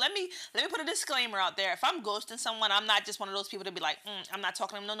typically, let me put a disclaimer out there. If I'm ghosting someone, I'm not just one of those people to be like, I'm not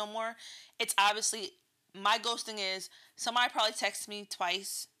talking to them no more. It's obviously my ghosting is somebody probably texts me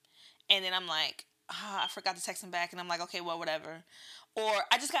twice, and then I'm like, I forgot to text them back, and I'm like, okay, well, whatever. Or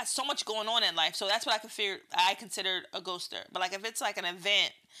I just got so much going on in life, so that's what I considered a ghoster. But like if it's like an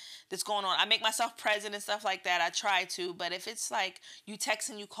event that's going on, I make myself present and stuff like that. I try to, but if it's like you text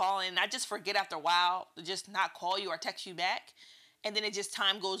and you call and I just forget after a while to just not call you or text you back, and then it just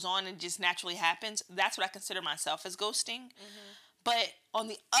time goes on and just naturally happens, that's what I consider myself as ghosting. But on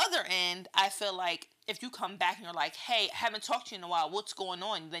the other end, I feel like if you come back and you're like, hey, I haven't talked to you in a while, what's going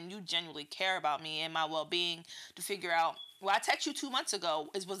on? Then you genuinely care about me and my well-being to figure out, well, I texted you 2 months ago.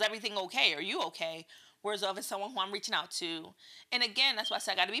 Was everything okay? Are you okay? Whereas if it's someone who I'm reaching out to. And again, that's why I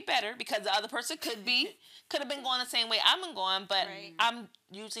said I got to be better, because the other person could have been going the same way I've been going, but I'm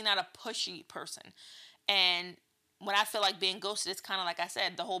usually not a pushy person. And when I feel like being ghosted, it's kind of like I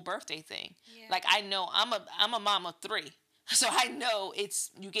said, the whole birthday thing. Yeah. Like I know I'm a mom of 3. So I know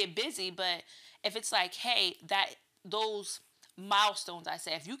you get busy, but if it's like, hey, those milestones, I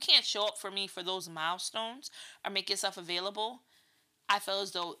say, if you can't show up for me for those milestones or make yourself available, I feel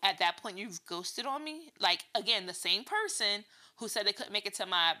as though at that point you've ghosted on me. Like, again, the same person who said they couldn't make it to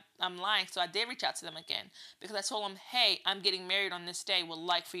I'm lying, so I did reach out to them again because I told them, hey, I'm getting married on this day, would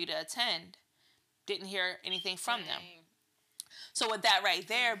like for you to attend. Didn't hear anything from them. So with that right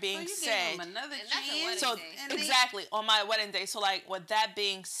there being said, exactly on my wedding day. So like with that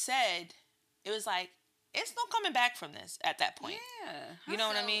being said, it was like it's no coming back from this at that point. Yeah, you know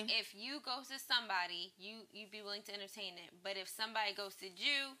what I mean. If you ghosted somebody, you'd be willing to entertain it. But if somebody ghosted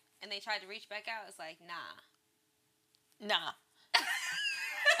you and they tried to reach back out, it's like nah.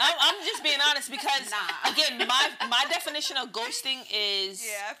 I'm just being honest because again, my definition of ghosting is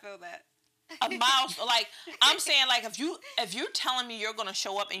I feel that. A milestone. Like I'm saying, like if you're telling me you're gonna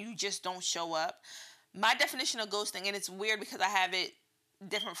show up and you just don't show up, my definition of ghosting, and it's weird because I have it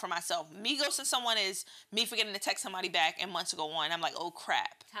different for myself. Me ghosting someone is me forgetting to text somebody back and months go on. I'm like, oh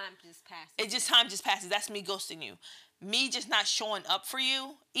crap. Time just passes. That's me ghosting you. Me just not showing up for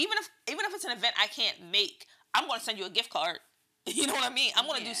you, even if it's an event I can't make, I'm gonna send you a gift card. You know what I mean? I'm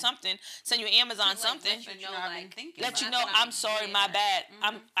gonna do something. Send you Amazon something. Let you know I'm sorry, my bad.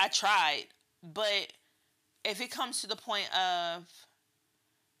 I tried. But if it comes to the point of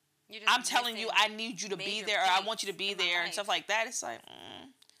I'm telling you I need you to be there or I want you to be there and stuff like that, it's like,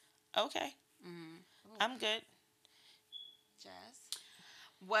 okay. I'm good. Jazz?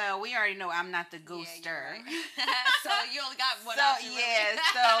 Well, we already know I'm not the ghoster. Yeah, right. So you only got one option. Yeah,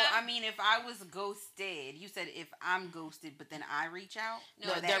 so I mean, if I was ghosted, you said if I'm ghosted, but then I reach out?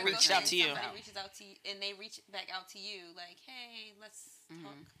 No, they reached out to you. Somebody reaches out to you, and they reach back out to you, like, hey, let's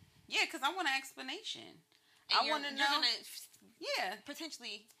talk. Yeah, because I want an explanation. And I want to know.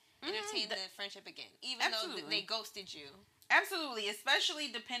 Potentially entertain the friendship again, even though they ghosted you. Absolutely, especially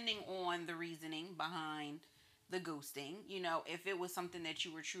depending on the reasoning behind the ghosting. You know, if it was something that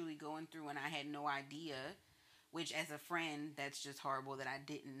you were truly going through and I had no idea, which as a friend, that's just horrible that I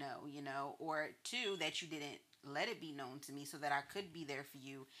didn't know, you know, or 2, that you didn't let it be known to me so that I could be there for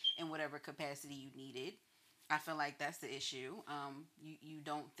you in whatever capacity you needed. I feel like that's the issue. You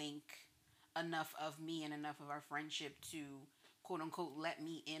don't think enough of me and enough of our friendship to quote unquote let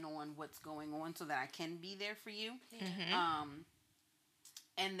me in on what's going on so that I can be there for you.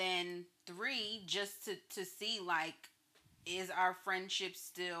 And then 3, just to see like, is our friendship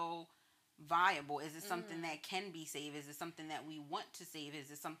still viable? Is it something that can be saved? Is it something that we want to save?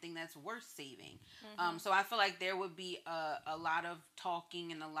 Is it something that's worth saving? So I feel like there would be a lot of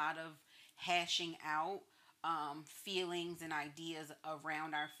talking and a lot of hashing out feelings and ideas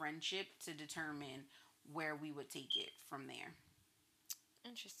around our friendship to determine where we would take it from there.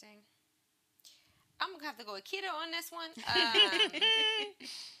 Interesting. I'm gonna have to go with keto on this one.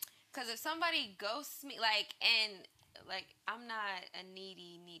 Because if somebody ghosts me, I'm not a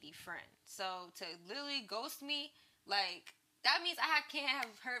needy friend. So to literally ghost me, that means I can't have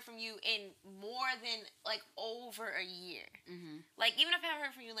heard from you in more than over a year. Mm-hmm. Even if I haven't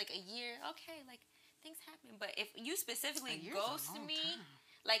heard from you a year, okay, things happen. But if you specifically ghost me,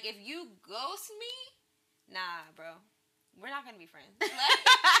 if you ghost me, nah, bro, we're not gonna be friends.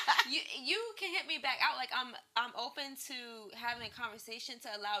 You can hit me back out. I'm open to having a conversation to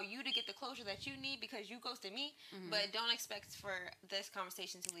allow you to get the closure that you need because you ghosted me. Mm-hmm. But don't expect for this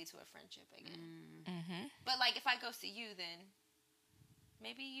conversation to lead to a friendship again. Mm-hmm. But if I ghosted you, then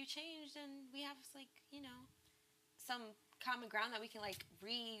maybe you changed and we have some common ground that we can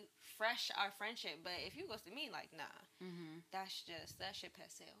refresh our friendship. But if you ghosted me, nah, that ship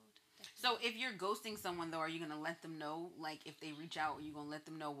has sailed. So if you're ghosting someone though, are you gonna let them know? If they reach out, are you gonna let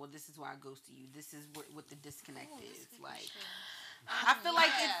them know? Well, this is why I ghosted you. This is what the disconnect is. I feel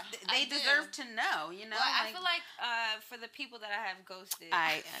they deserve to know. You know. Well, I feel for the people that I have ghosted,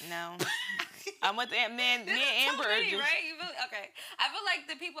 I know. I'm with me and Amber. Right? You really okay? I feel like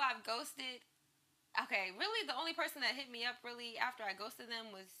the people I've ghosted. Okay, really, the only person that hit me up really after I ghosted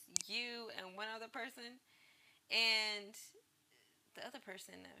them was you and one other person, and the other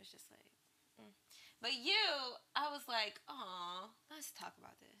person that was just But you, I was like, aw, let's talk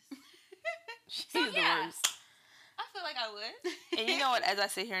about this. She's the worst. I feel like I would. And you know what? As I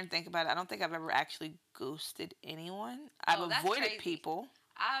sit here and think about it, I don't think I've ever actually ghosted anyone. I've avoided people.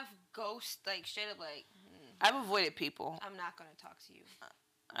 I've straight up I've avoided people. I'm not gonna talk to you.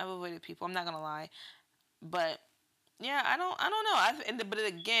 I've avoided people. I'm not gonna lie, but yeah, I don't know. But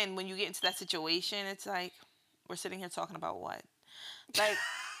again, when you get into that situation, it's we're sitting here talking about what,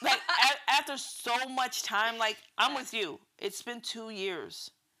 after so much time. I'm with you. It's been 2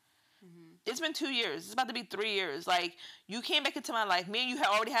 years. Mm-hmm. It's been 2 years. It's about to be 3 years. You came back into my life. Me and you had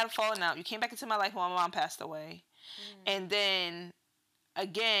already had a falling out. You came back into my life when my mom passed away, and then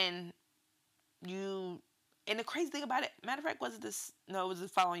again, And the crazy thing about it, matter of fact, it was the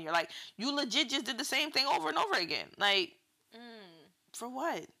following year. You legit just did the same thing over and over again. For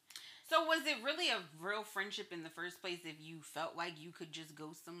what? So was it really a real friendship in the first place if you felt like you could just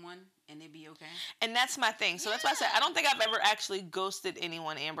ghost someone and it'd be okay? And that's my thing. So that's why I said I don't think I've ever actually ghosted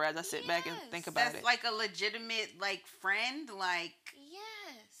anyone, Amber, as I sit back and think about it. That's a legitimate, friend? Yes.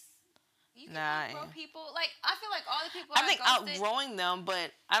 You can Nah. outgrow people. I feel like all the people I think ghosted, outgrowing them,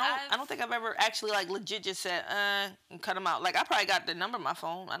 but I don't think I've ever actually legit just said and cut them out. I probably got the number on my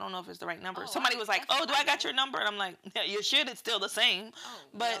phone. I don't know if it's the right number. Somebody was like, "Oh, do I got your number?" And I'm like, "Yeah, you should. It's still the same." Oh,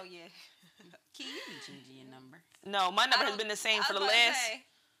 but yeah. Can you be changing your number? No, my number has been the same for the last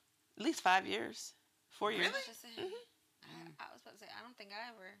at least 5 years, 4 years. Really? I was about to say I don't think I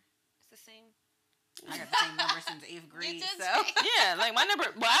ever. It's the same. I got the same number since 8th grade. So yeah, my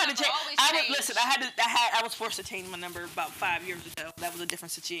number. Well, I had to change. Listen, I was forced to change my number about 5 years ago. That was a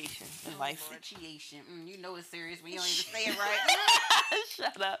different situation in life. Situation. You know it's serious when you don't even say it right.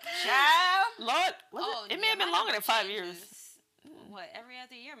 Shut up, child. Lord, it may have been longer than 5 years. What? Every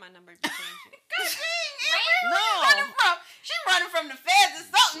other year, my number changes. No. She's running from the feds or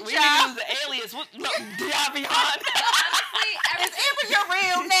something, We child. use the alias. Dion. Honestly, Is Amber your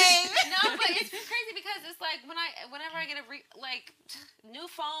real name? No, but it's crazy because it's whenever I get a new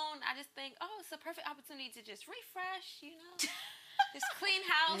phone, I just think, oh, it's a perfect opportunity to just refresh, just clean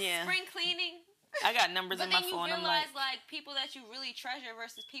house, spring cleaning. I got numbers in my phone. But then you I'm realize people that you really treasure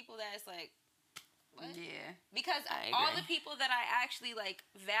versus people that's what? Yeah. Because all the people that I actually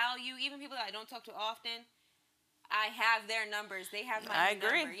value, even people that I don't talk to often, I have their numbers. They have my number,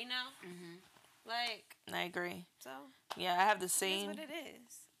 Mm-hmm. I agree. So yeah, I have the same. That's what it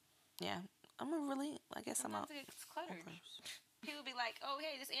is. Yeah, I'm a really. I guess Sometimes I'm out. it gets cluttered. People be like, "Oh,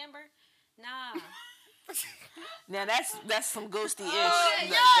 hey, this Amber." Nah. Now that's some ghosty ish. Oh,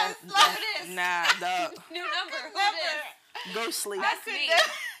 yes, love this. Nah, dog. New number. Who this? Ghostly. That's me.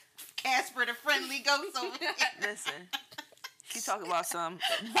 Casper the friendly ghost over there. Listen, she talking about some.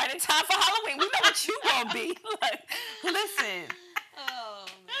 Right in time for Halloween, we know what you gonna be. Listen. Oh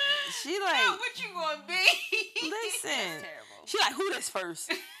man. She what you gonna be? Listen. That's terrible. She who this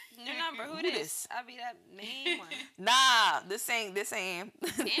first? New number. Who Who this? this? I'll be that main one. Nah, this ain't. Amber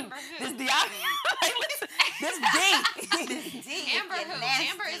who? This Dion. Listen, this D. Amber who?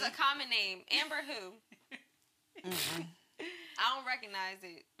 Amber is a common name. Amber who? Mm-mm. I don't recognize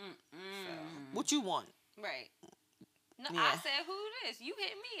it. So. What you want? Right. No, Yeah. I said, who this? You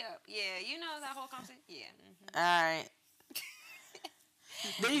hit me up. Yeah, you know that whole conversation? Yeah. All right.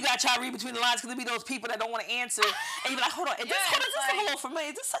 Then you got to try to read between the lines because there be those people that don't want to answer. And you be like, hold on, is this a little familiar?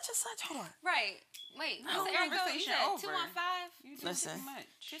 Is this such and such? Hold on. Right. Wait, No, what's the area code? conversation You over. said 215? You do Listen. too much.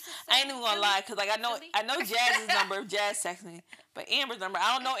 I ain't even gonna lie, cause like I know Jazz's number. Jazz texts me, but Amber's number,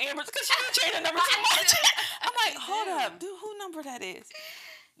 I don't know Amber's because she didn't change her number too much. I'm like, hold up, dude, who number that is?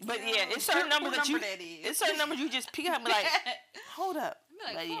 But yeah, it's certain numbers that you. It's certain numbers you just pick up and be like, hold up. Be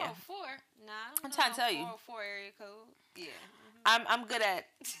like, 404. Nah, I'm trying to tell you. 404 area code. Yeah. I'm good at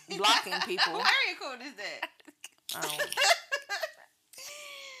blocking people. What area code is that?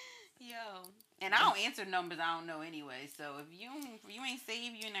 Yo. And I don't answer numbers I don't know anyway. So if you ain't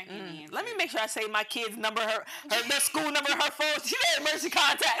saved, you're not getting answered. Let me make sure I say my kid's number, the school number, her phone. She had emergency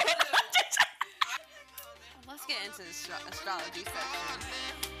contact. Let's get into the astrology section.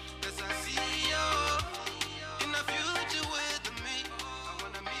 Yes, I see you in the future with me. I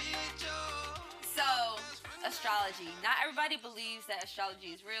wanna meet you. So, astrology. Not everybody believes that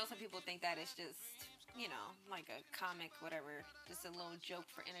astrology is real. Some people think that it's just, you know, like a comic, whatever. Just a little joke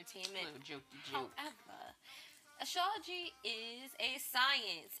for entertainment. Little jokey joke. However, astrology is a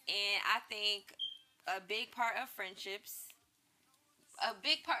science, and I think a big part of friendships, a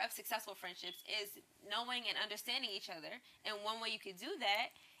big part of successful friendships is knowing and understanding each other. And one way you could do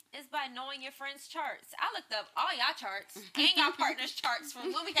that is by knowing your friends' charts. I looked up all y'all charts and y'all partners' charts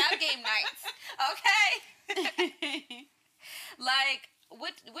from when we have game nights. Okay? Like,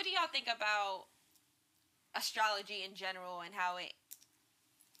 what do y'all think about astrology in general and how it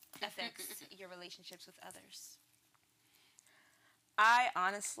affects your relationships with others? I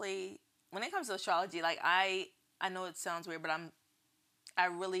honestly, when it comes to astrology, like I know it sounds weird, but I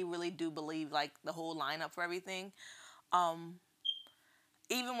really, really do believe like the whole lineup for everything.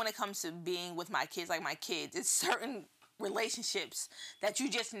 Even when it comes to being with my kids, like my kids, it's certain relationships that you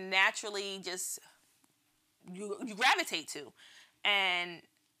just naturally you gravitate to. And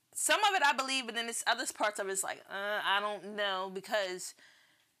some of it I believe, but then this other parts of it's like, I don't know, because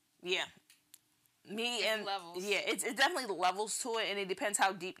Levels. Yeah, it's definitely levels to it, and it depends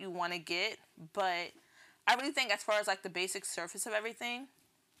how deep you want to get. But I really think as far as like the basic surface of everything,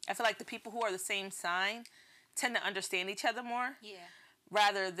 I feel like the people who are the same sign tend to understand each other more. Yeah.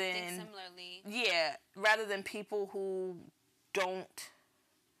 Rather Think than similarly. Yeah, rather than people who don't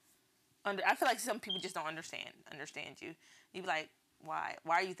I feel like some people just don't understand you. You be like, why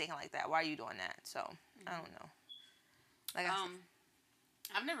are you thinking like that? Why are you doing that? So I don't know. Like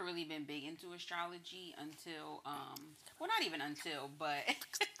I've never really been big into astrology until well, not even until, but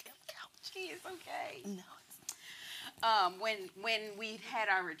she is okay. No. When we had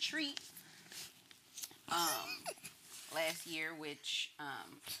our retreat last year, which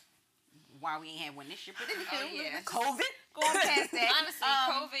why we ain't had one this year, but anywho, COVID. Going past that, Honestly,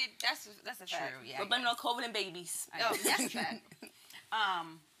 COVID, that's a fact. true. Yeah, We're blaming on COVID and babies. Oh, that's a fact.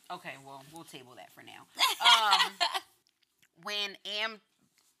 Okay, well, we'll table that for now. When Am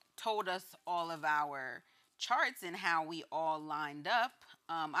told us all of our charts and how we all lined up,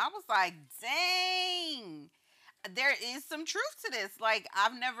 I was like, dang, there is some truth to this. Like,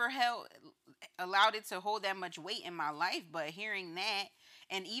 I've never allowed it to hold that much weight in my life, but hearing that,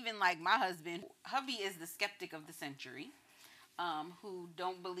 and even like my hubby is the skeptic of the century, who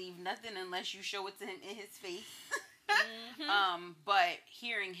don't believe nothing unless you show it to him in his face. But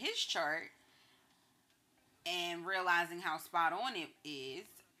hearing his chart and realizing how spot on it is,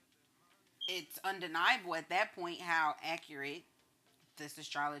 it's undeniable at that point how accurate this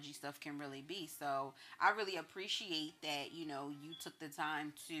astrology stuff can really be. So I really appreciate that, you took the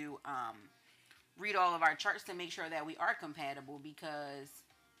time to read all of our charts to make sure that we are compatible, because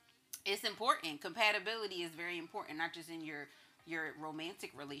it's important. Compatibility is very important, not just in your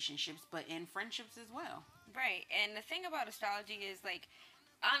romantic relationships, but in friendships as well. Right. And the thing about astrology is, like,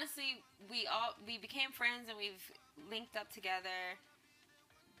 honestly, we became friends and we've linked up together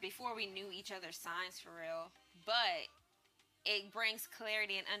before we knew each other's signs for real. But it brings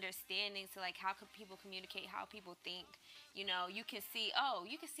clarity and understanding to, like, how people communicate, how people think. You can see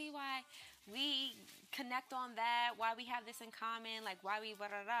why we connect on that, why we have this in common, like why we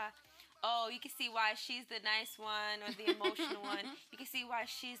blah-da-da. Oh, you can see why she's the nice one or the emotional one. You can see why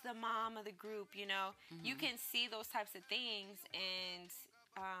she's the mom of the group, Mm-hmm. You can see those types of things, and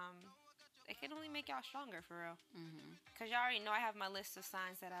it can only make y'all stronger for real. Because y'all already know I have my list of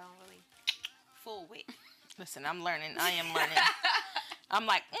signs that I don't really fool with. Listen, I'm learning. I am learning. I'm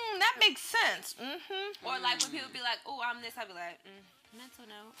like, that makes sense. Mm-hmm. Or like when people be like, oh, I'm this, I'll be like, mental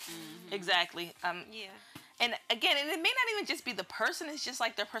note. Exactly. Yeah. And again, and it may not even just be the person, it's just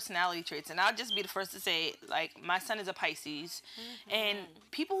like their personality traits. And I'll just be the first to say, like, my son is a Pisces. And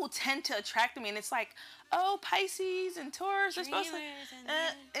people who tend to attract me, and it's like, oh, Pisces and Taurus are supposed to...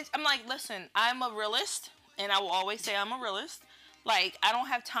 I'm like, listen, I'm a realist, and I will always say I'm a realist. Like, I don't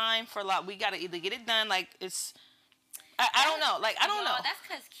have time for, like, we got to either get it done, like, it's... I don't know. Like, I don't know. That's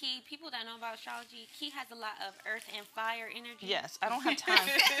because Key, people that know about astrology, Key has a lot of earth and fire energy. Yes, I don't have time.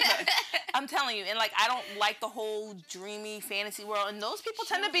 I'm telling you. And, like, I don't like the whole dreamy fantasy world. And those people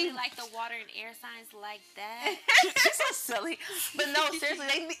tend to be... Really like the water and air signs like that. She's so silly. But no, seriously,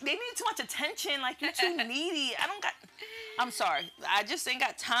 they need too much attention. Like, you're too needy. I'm sorry. I just ain't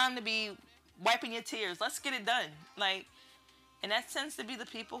got time to be wiping your tears. Let's get it done. Like... And that tends to be the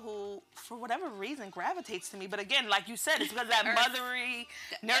people who, for whatever reason, gravitates to me. But again, like you said, it's because of that mothery,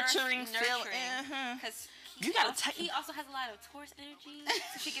 nurturing feel. Because he also has a lot of Taurus energy.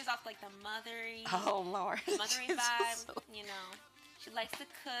 So she gives off like the mothery. Oh, Lord. Mothery vibe. So... You know, she likes to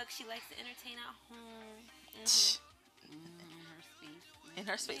cook. She likes to entertain at home. In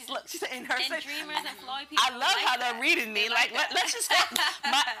her space. Look, she said in her space. And dreamers and Floyd people. I love how they're reading me. Like let's just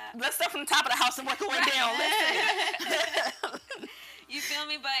let's start from the top of the house and work our way down. Listen. You feel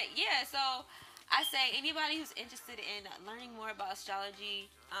me? But yeah, so I say anybody who's interested in learning more about astrology,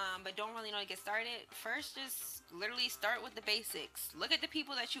 but don't really know how to get started, first just literally start with the basics. Look at the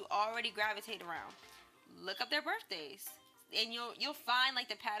people that you already gravitate around. Look up their birthdays. And you'll find like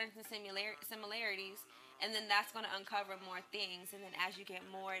the patterns and similarities. And then that's going to uncover more things. And then as you get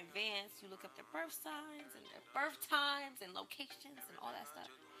more advanced, you look up their birth signs and their birth times and locations and all that stuff.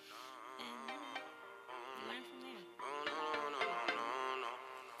 And learn from there.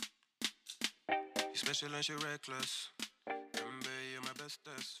 You're special and you're reckless. Remember, you're my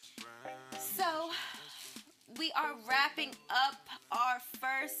bestest friend. So, we are wrapping up our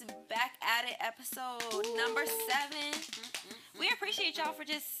first Back at It episode, number 7. We appreciate y'all for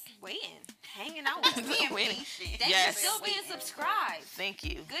just waiting, hanging out with us. Thank you for still being subscribed. Thank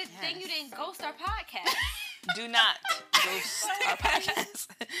you. Good thing you didn't ghost our podcast. Do not ghost our podcast.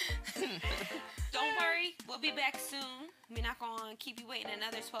 Don't worry, we'll be back soon. We're not going to keep you waiting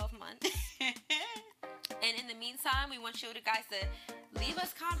another 12 months. And in the meantime, we want you guys to leave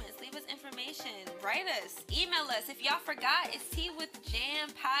us comments, leave us information, write us, email us. If y'all forgot, it's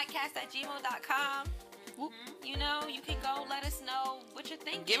teawithjampodcast@gmail.com. You know, you can go let us know what you're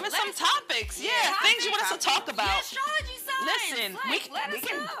thinking. Give us some topics. Yeah, things you want us to talk about. Yeah, astrology signs. Listen,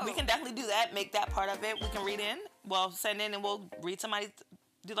 we can definitely do that. Make that part of it. We can read in. Well, send in and we'll read somebody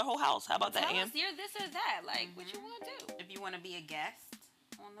do the whole house. How about that, Tell Ann? us you're this or that. Like, what you want to do. If you want to be a guest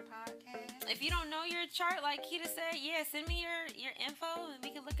on the podcast. If you don't know your chart, like Keita said, yeah, send me your info and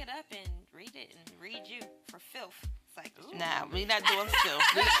we can look it up and read it and read you for filth. It's like, ooh. Nah, we not doing filth.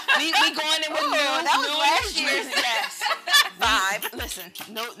 we going in with new last year's yes vibe. Listen,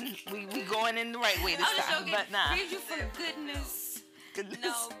 no, we going in the right way this time, but nah. Read you for goodness.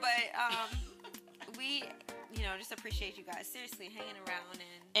 No, but we, just appreciate you guys seriously hanging around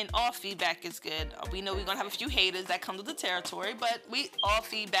and all feedback is good. We know we're gonna have a few haters that come to the territory, but all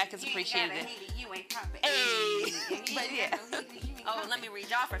feedback is appreciated. You ain't proper. Hey, but yeah. Oh, let me read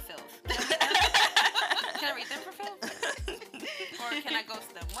y'all for filth. Can I read them for filth? Or can I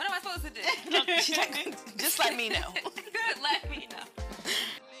ghost them? What am I supposed to do? Just let me know. Let me know.